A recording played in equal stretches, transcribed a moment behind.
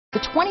The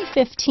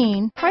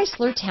 2015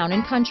 Chrysler Town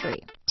Country.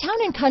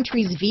 Town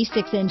Country's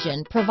V6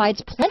 engine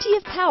provides plenty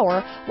of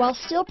power while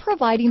still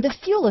providing the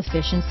fuel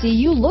efficiency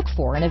you look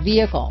for in a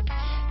vehicle.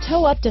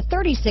 Tow up to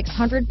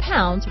 3,600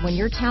 pounds when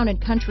your Town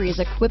 & Country is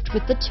equipped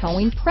with the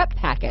towing prep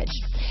package.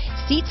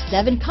 Seat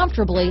 7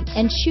 comfortably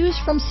and choose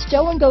from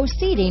stow and go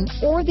seating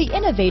or the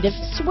innovative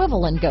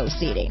swivel and go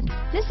seating.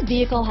 This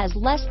vehicle has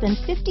less than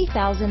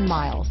 50,000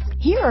 miles.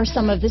 Here are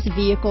some of this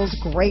vehicle's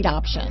great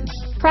options: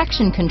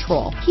 traction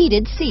control,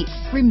 heated seats,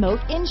 remote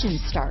engine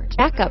start,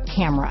 backup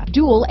camera,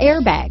 dual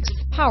airbags,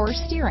 power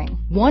steering,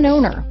 one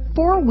owner,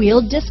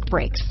 four-wheel disc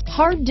brakes,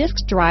 hard disk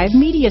drive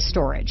media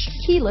storage,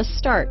 keyless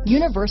start,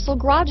 universal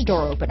garage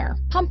door opener,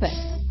 compass,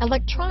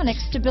 electronic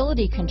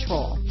stability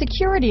control,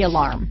 security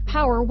alarm,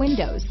 power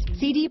windows,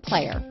 CD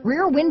player,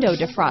 rear window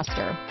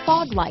defroster,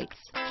 fog lights,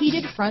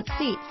 heated front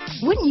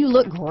seats. Wouldn't you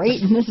look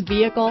great in this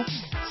vehicle?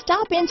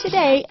 Stop in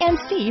today and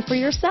see for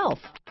yourself.